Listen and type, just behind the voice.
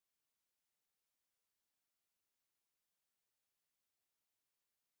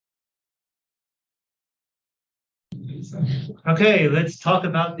Okay, let's talk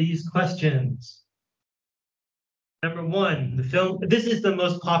about these questions. Number one, the film, this is the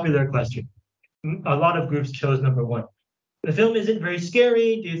most popular question. A lot of groups chose number one. The film isn't very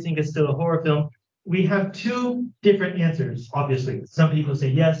scary. Do you think it's still a horror film? We have two different answers, obviously. Some people say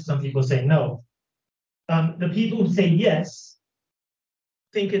yes, some people say no. The people who say yes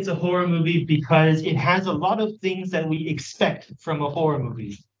think it's a horror movie because it has a lot of things that we expect from a horror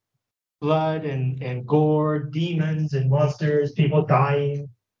movie. Blood and gore, demons and monsters, people dying,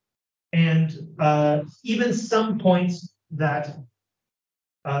 and even some points that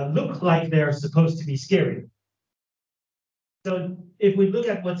look like they're supposed to be scary. So if we look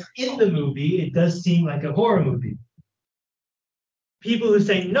at what's in the movie, it does seem like a horror movie. People who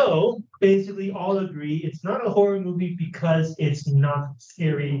say no basically all agree it's not a horror movie because it's not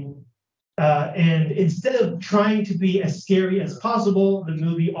scary. And instead of trying to be as scary as possible, the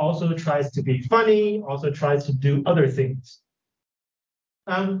movie also tries to be funny, also tries to do other things.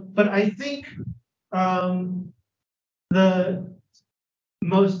 But I think the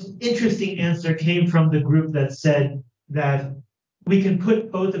most interesting answer came from the group that said that we can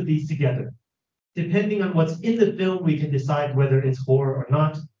put both of these together. Depending on what's in the film, we can decide whether it's horror or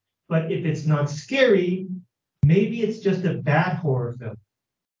not. But if it's not scary, maybe it's just a bad horror film.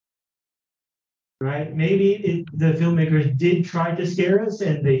 Right? Maybe the filmmakers did try to scare us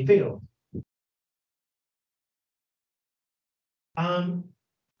and they failed.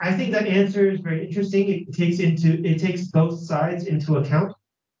 I think that answer is very interesting. It takes both sides into account.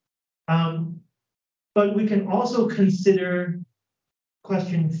 But we can also consider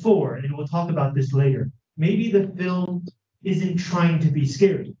question 4, and we'll talk about this later. Maybe the film isn't trying to be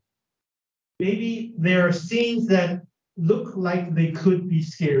scary. Maybe there are scenes that look like they could be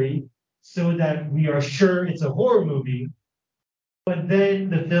scary so that we are sure it's a horror movie, but then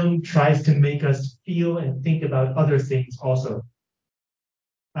the film tries to make us feel and think about other things also.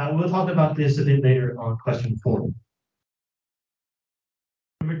 We'll talk about this a bit later on question 4.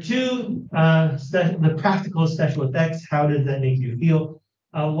 Number 2, the practical special effects. How does that make you feel?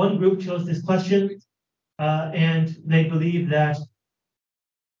 One group chose this question, and they believe that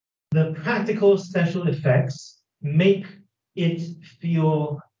the practical special effects make it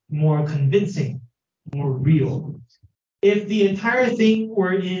feel more convincing, more real. If the entire thing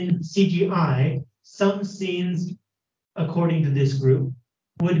were in CGI, some scenes, according to this group,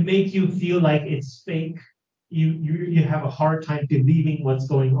 would make you feel like it's fake. You have a hard time believing what's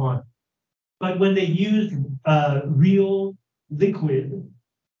going on. But when they used real liquid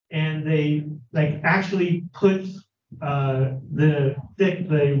and they actually put the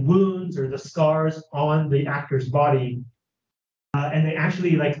wounds or the scars on the actor's body, and they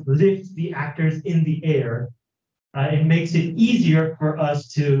actually lift the actors in the air, it makes it easier for us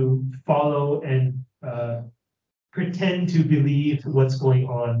to follow and pretend to believe what's going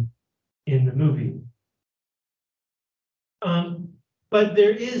on in the movie. But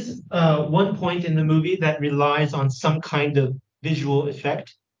there is one point in the movie that relies on some kind of visual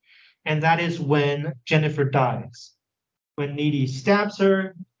effect, and that is when Jennifer dies. When Needy stabs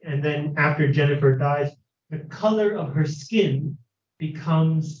her, and then after Jennifer dies, the color of her skin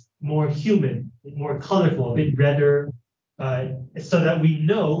becomes more human, more colorful, a bit redder, so that we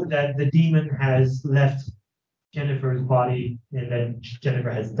know that the demon has left Jennifer's body and then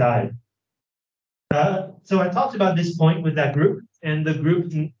Jennifer has died. So I talked about this point with that group, and the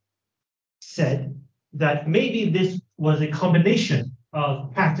group said that maybe this was a combination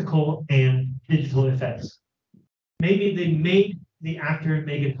of practical and digital effects. Maybe they made the actor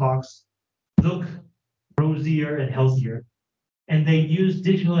Megan Fox look rosier and healthier, and they used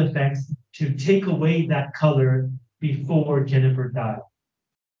digital effects to take away that color before Jennifer died.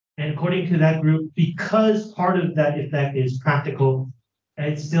 And according to that group, because part of that effect is practical,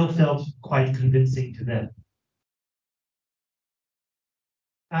 it still felt quite convincing to them.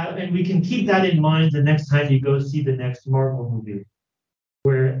 And we can keep that in mind the next time you go see the next Marvel movie,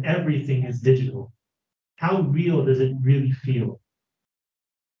 where everything is digital. How real does it really feel?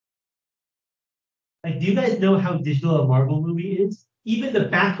 Do you guys know how digital a Marvel movie is? Even the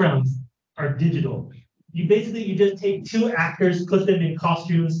backgrounds are digital. You just take 2 actors, put them in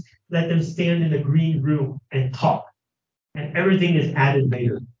costumes, let them stand in a green room and talk. And everything is added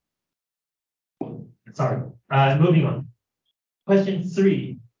later. Sorry, moving on. Question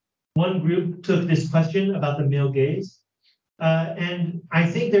 3. One group took this question about the male gaze, and I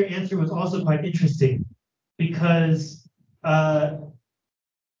think their answer was also quite interesting because their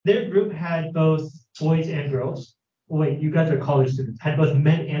group had both boys and girls. Wait, you guys are college students, had both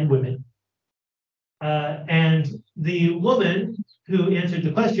men and women. And the woman who answered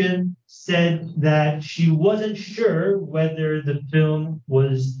the question said that she wasn't sure whether the film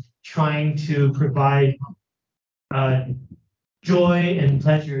was trying to provide uh, joy and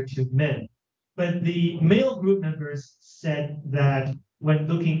pleasure to men. But the male group members said that when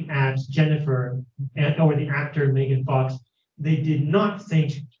looking at Jennifer or the actor Megan Fox, they did not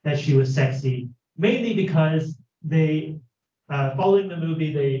think that she was sexy, mainly because following the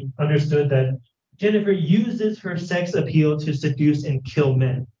movie, they understood that Jennifer uses her sex appeal to seduce and kill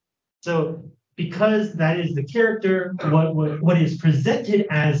men. So because that is the character, what is presented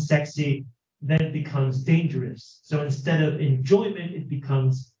as sexy then becomes dangerous. So instead of enjoyment, it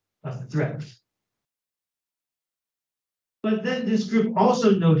becomes a threat. But then this group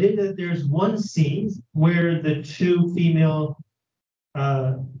also noted that there's one scene where the two female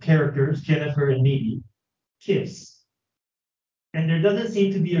characters, Jennifer and Needy, kiss. And there doesn't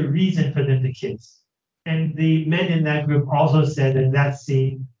seem to be a reason for them to kiss. And the men in that group also said that that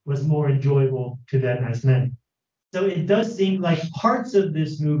scene was more enjoyable to them as men. So it does seem like parts of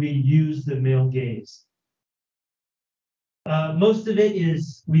this movie use the male gaze. Most of it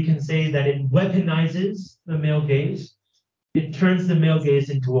is, we can say that it weaponizes the male gaze. It turns the male gaze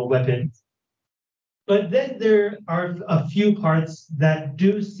into a weapon. But then there are a few parts that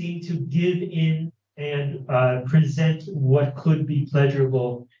do seem to give in and present what could be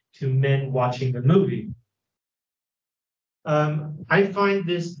pleasurable to men watching the movie. I find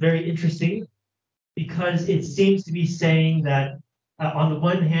this very interesting because it seems to be saying that on the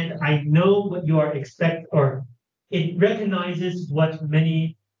one hand, I know what you are expect, or it recognizes what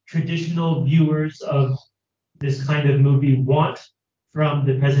many traditional viewers of this kind of movie want from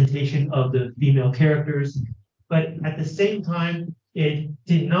the presentation of the female characters, but at the same time, it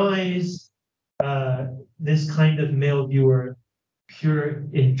denies this kind of male viewer pure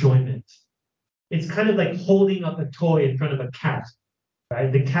enjoyment. It's kind of like holding up a toy in front of a cat,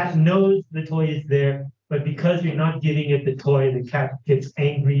 right? The cat knows the toy is there, but because you're not giving it the toy, the cat gets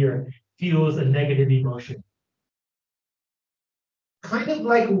angry or feels a negative emotion. Kind of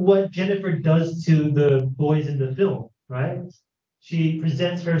like what Jennifer does to the boys in the film, right? She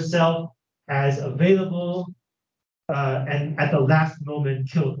presents herself as available and at the last moment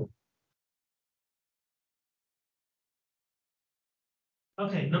kills them.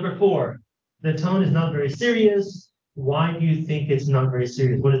 Okay, number 4. The tone is not very serious. Why do you think it's not very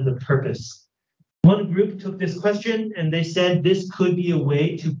serious? What is the purpose? One group took this question and they said this could be a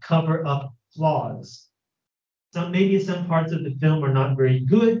way to cover up flaws. Maybe some parts of the film are not very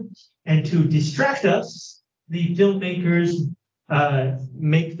good, and to distract us, the filmmakers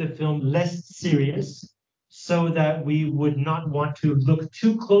make the film less serious so that we would not want to look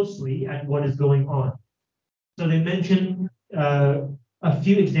too closely at what is going on. So they mentioned a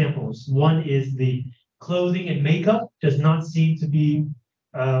few examples. One is the clothing and makeup does not seem to be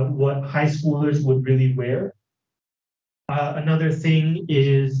what high schoolers would really wear. Another thing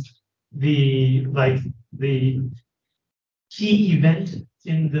is the key event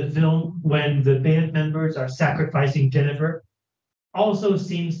in the film when the band members are sacrificing Jennifer also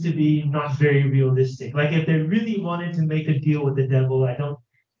seems to be not very realistic. Like if they really wanted to make a deal with the devil, I don't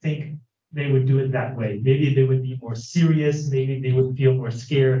think they would do it that way. Maybe they would be more serious, maybe they would feel more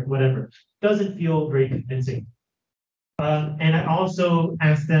scared, whatever. Doesn't feel very convincing. And I also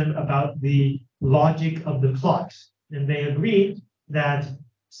asked them about the logic of the plot, and they agreed that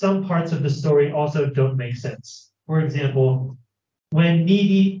some parts of the story also don't make sense. For example, when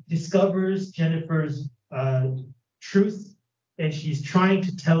Needy discovers Jennifer's truth and she's trying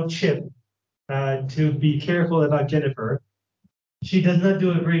to tell Chip to be careful about Jennifer, she does not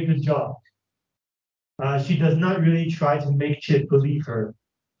do a very good job. She does not really try to make Chip believe her.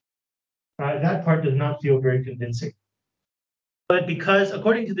 That part does not feel very convincing. But because,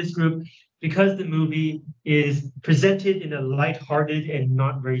 according to this group, because the movie is presented in a lighthearted and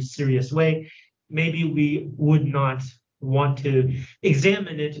not very serious way, maybe we would not want to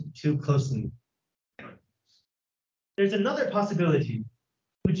examine it too closely. There's another possibility,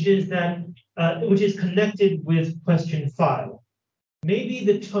 which is connected with question 5. Maybe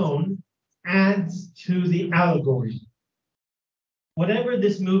the tone adds to the allegory. Whatever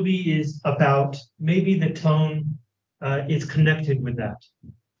this movie is about, maybe the tone is connected with that.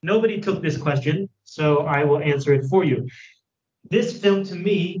 Nobody took this question, so I will answer it for you. This film, to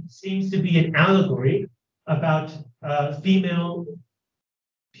me, seems to be an allegory about female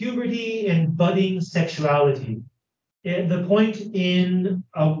puberty and budding sexuality. The point in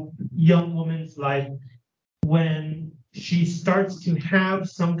a young woman's life when she starts to have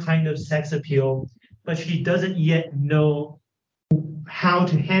some kind of sex appeal, but she doesn't yet know how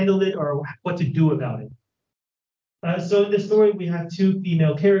to handle it or what to do about it. So in the story, we have two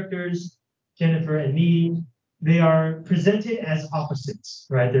female characters, Jennifer and Needy. They are presented as opposites,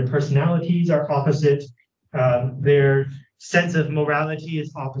 right? Their personalities are opposite. Their sense of morality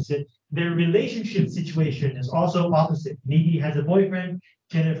is opposite. Their relationship situation is also opposite. Needy has a boyfriend.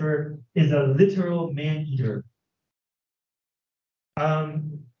 Jennifer is a literal man-eater.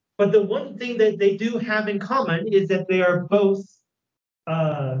 But the one thing that they do have in common is that they are both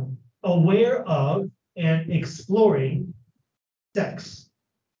uh, aware of and exploring sex.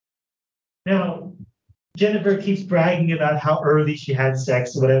 Now, Jennifer keeps bragging about how early she had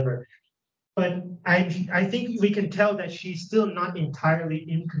sex, whatever. But I think we can tell that she's still not entirely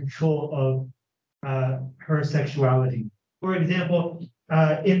in control of her sexuality. For example,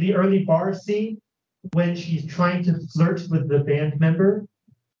 in the early bar scene, when she's trying to flirt with the band member,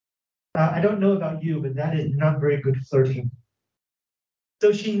 I don't know about you, but that is not very good flirting.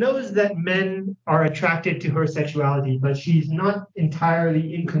 So she knows that men are attracted to her sexuality, but she's not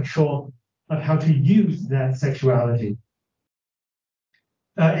entirely in control of how to use that sexuality.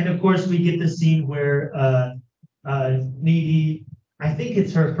 And of course, we get the scene where Needy, I think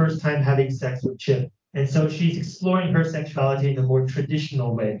it's her first time having sex with Chip. And so she's exploring her sexuality in a more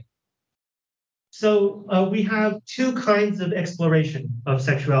traditional way. So we have two kinds of exploration of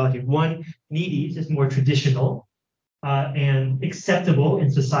sexuality. One, Needy's is more traditional and acceptable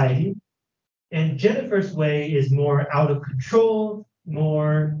in society. And Jennifer's way is more out of control,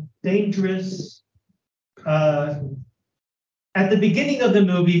 more dangerous. At the beginning of the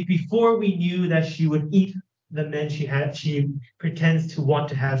movie, before we knew that she would eat the men she pretends to want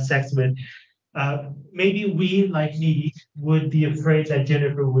to have sex with, maybe we, like Needy, would be afraid that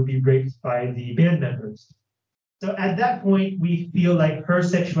Jennifer would be raped by the band members. So at that point, we feel like her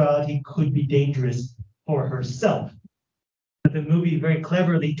sexuality could be dangerous for herself. But the movie very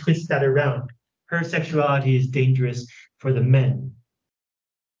cleverly twists that around. Her sexuality is dangerous for the men.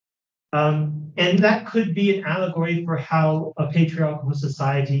 And that could be an allegory for how a patriarchal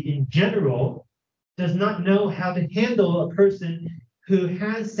society in general does not know how to handle a person who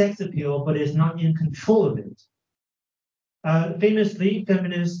has sex appeal but is not in control of it. Famously,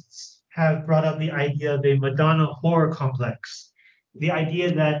 feminists have brought up the idea of a Madonna horror complex. The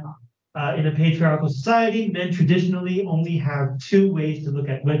idea that in a patriarchal society, men traditionally only have two ways to look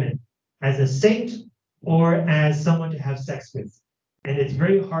at women, as a saint or as someone to have sex with. And it's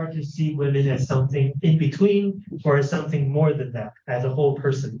very hard to see women as something in between or as something more than that, as a whole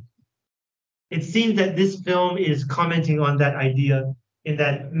person. It seems that this film is commenting on that idea in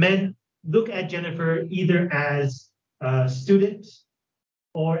that men look at Jennifer either as a student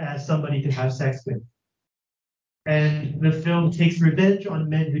or as somebody to have sex with. And the film takes revenge on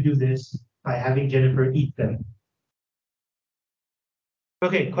men who do this by having Jennifer eat them.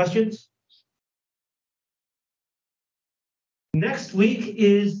 Okay, questions? Next week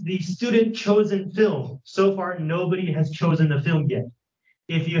is the student chosen film. So far, nobody has chosen a film yet.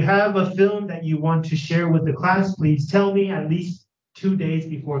 If you have a film that you want to share with the class, please tell me at least 2 days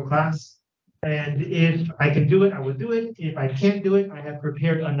before class. And if I can do it, I will do it. If I can't do it, I have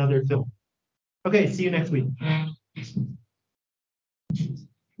prepared another film. Okay, see you next week.